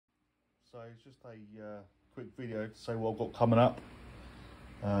So it's just a quick video to say what I've got coming up.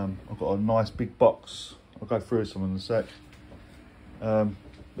 I've got a nice big box. I'll go through some in a sec.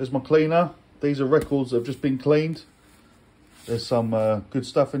 There's my cleaner. These are records that have just been cleaned. There's some good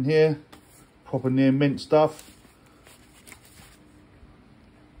stuff in here. Proper near mint stuff.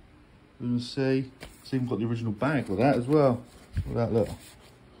 You can see. It's even got the original bag with that as well. Look at that, look.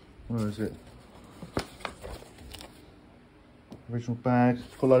 Where is it? Original bag.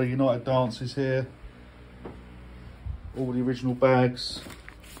 Got a load of United Dances here. All the original bags.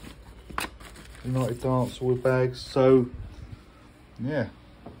 United Dance, all the bags. So, yeah,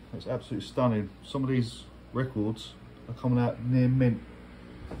 that's absolutely stunning. Some of these records are coming out near mint.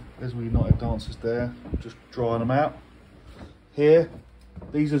 There's my United Dances there. Just drying them out. Here,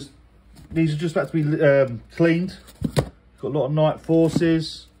 these are just about to be cleaned. Got a lot of Night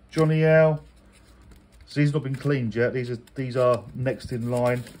Forces, Johnny L. So these have not been cleaned yet. These are next in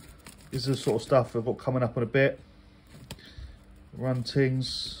line. This is the sort of stuff I've got coming up in a bit.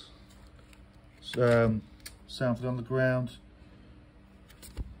 Runtings, Sound for the Underground.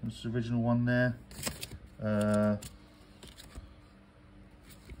 That's the original one there.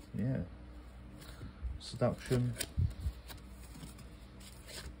 Yeah. Seduction.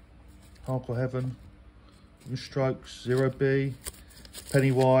 Hardcore Heaven. Strokes, Zero B.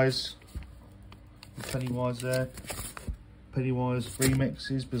 Pennywise. Pennywise there. Pennywise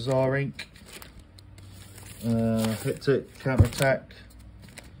remixes, Bizarre Inc. Hectic, Counterattack.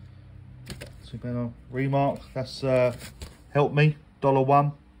 Remark, that's Help Me,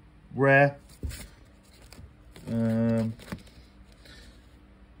 $1, Rare. The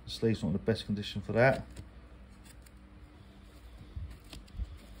sleeve's not in the best condition for that.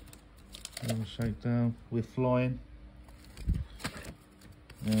 Shakedown, We're Flying.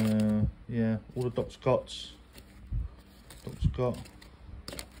 Yeah, all the Doc Scotts. Doc Scott.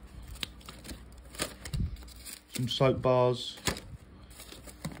 Some soap bars.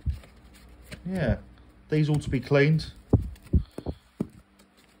 Yeah, these all to be cleaned.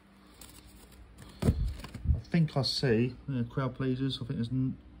 I think I see Crowd Pleasers. I think there's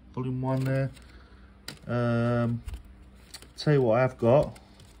volume 1 there. Tell you what I have got.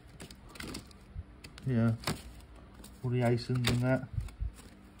 Yeah, all the Asons and that.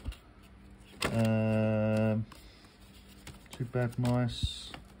 Too Bad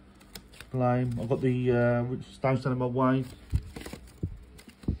Mice. Blame. I've got the which Don't Stand in My Way.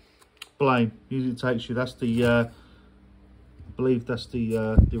 Blame. Music Takes You. That's the I believe that's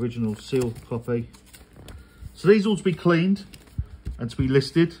the original seal copy. So these all to be cleaned and to be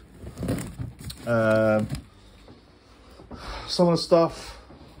listed. Some of the stuff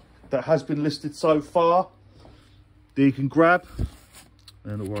that has been listed so far that you can grab.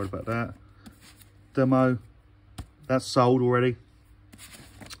 I'm not worried about that. Demo, that's sold already.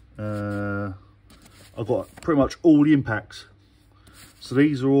 I've got pretty much all the impacts. So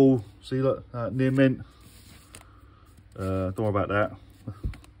these are all, see, look, near mint. Don't worry about that.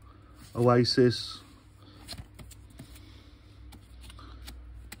 Oasis.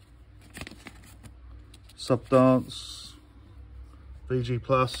 Subdance. VG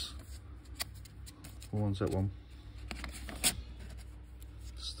Plus. What one's that one?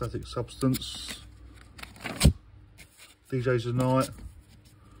 Static Substance. DJs Tonight.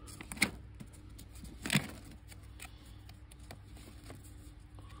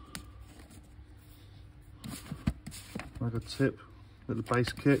 Like a tip with the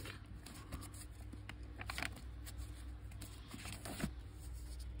bass kick.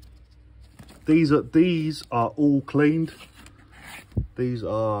 These are all cleaned. These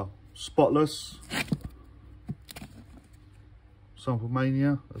are spotless. Sample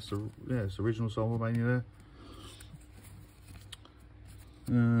Mania. That's the it's the original Sample Mania there.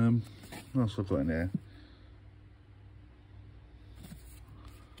 What else have I got in there?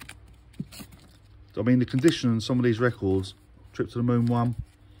 I mean, the condition on some of these records, Trip to the Moon 1.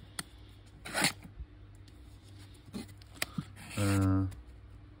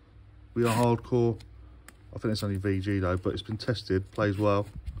 We Are Hardcore. I think it's only VG though, but it's been tested, plays well.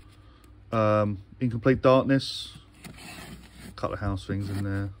 Incomplete Darkness. A couple of house things in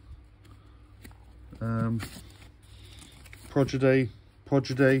there. Prodigy,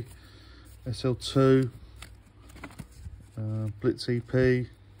 SL2. Blitz EP.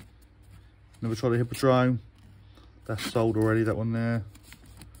 Never Tried a Hippodrome. That's sold already, that one there.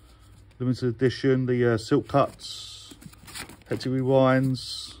 Limited edition, the Silk Cuts. Hectic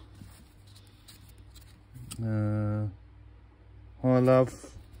Rewinds. High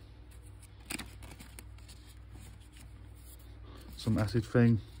Love. Some acid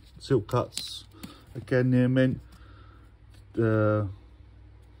thing. Silk Cuts. Again near mint.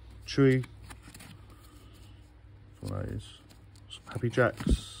 Chewy. That's what that is. Some Happy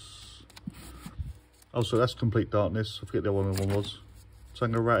Jacks. Oh, so that's Complete Darkness. I forget the other one was.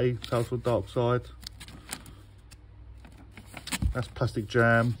 Tango Tales for the Dark Side. That's Plastic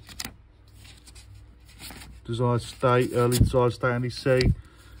Jam. Desired State, Early Desired State, Andy C.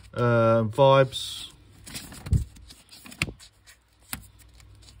 Vibes.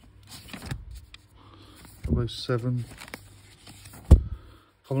 007.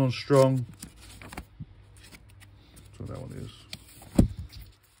 Coming on Strong. That's what that one is. I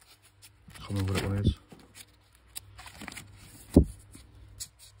can't remember what that one is.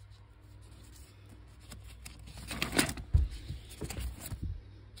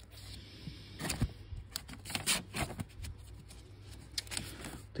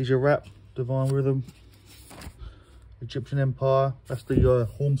 DJ Rap, Divine Rhythm, Egyptian Empire, that's the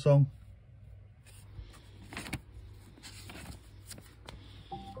Horn song.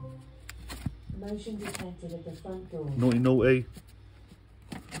 Motion detected at the front door. Naughty Naughty.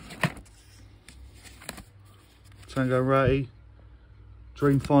 Tango Ratty,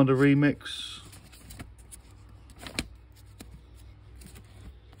 Dreamfinder Remix.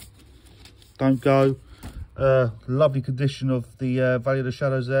 Don't Go. Lovely condition of the Valley of the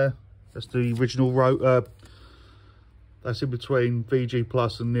Shadows there. That's the original that's in between VG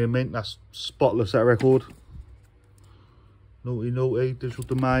Plus and Near Mint. That's spotless, that record. Naughty Naughty, Digital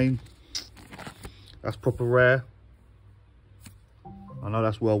Domain. That's proper rare. I know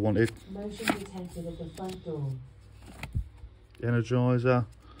that's well wanted. Motion detected at the front door. Energizer,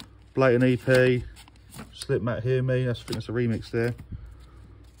 Blatant EP, Slip Mat Hear Me. I think that's a remix there.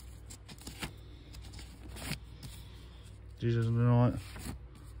 Jesus of the Night.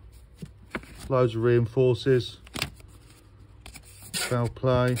 Loads of Reinforces. Foul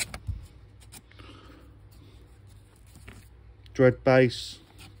Play. Dread Bass.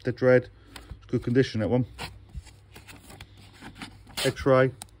 The Dread. It's good condition, that one.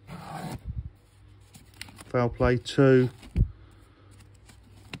 X-Ray. Foul Play 2.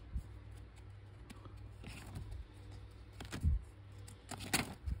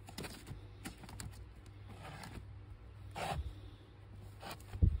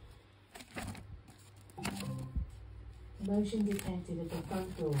 Motion detected at the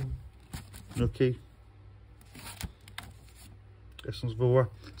front door. Nookie. Essence Vora.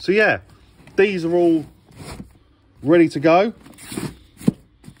 So yeah, these are all ready to go.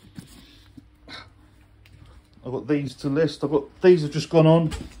 I've got these to list. These have just gone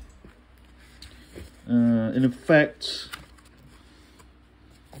on. In effect,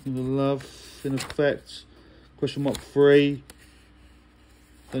 in the love, in effect, question mark 3.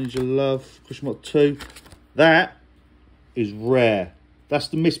 Don't need your love, question mark 2. That is rare. That's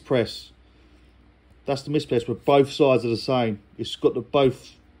the mispress. That's the mispress, but both sides are the same. It's got the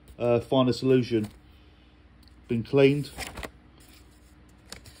both finest illusion. Been cleaned.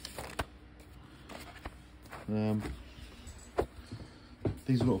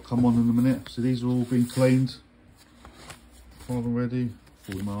 These will come on in a minute. So these are all been cleaned. 5 already.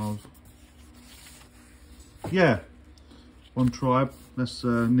 40 miles. Yeah. One Tribe. That's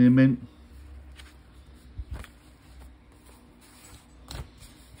Near Mint.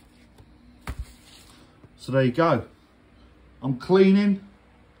 So there you go. I'm cleaning,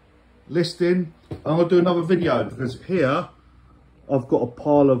 listing. I'm gonna do another video because here I've got a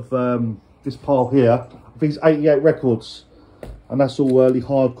pile of this pile here. I think it's 88 records, and that's all early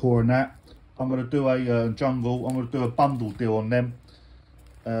hardcore and that. I'm gonna do a jungle. I'm gonna do a bundle deal on them.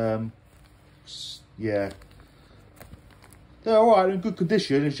 Yeah, they're all right, in good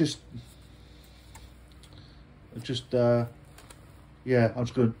condition. It's just yeah, I'm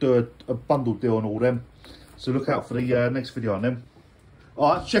just gonna do a bundle deal on all them. So look out for the next video on them.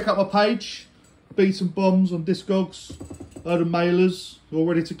 Alright, check out my page. Beats and Bombs on Discogs. Load of mailers, all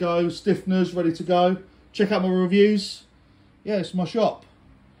ready to go. Stiffeners, ready to go. Check out my reviews. Yeah, it's my shop.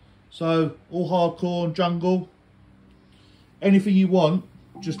 So, all hardcore and jungle. Anything you want,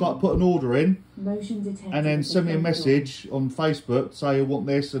 just like put an order in. Motion detected. And then send me a message on Facebook. Say I want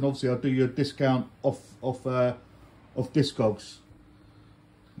this, and obviously I'll do you a discount off Discogs.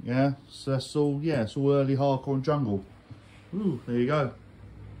 Yeah, so that's all, yeah, it's all early hardcore and jungle. Ooh, there you go.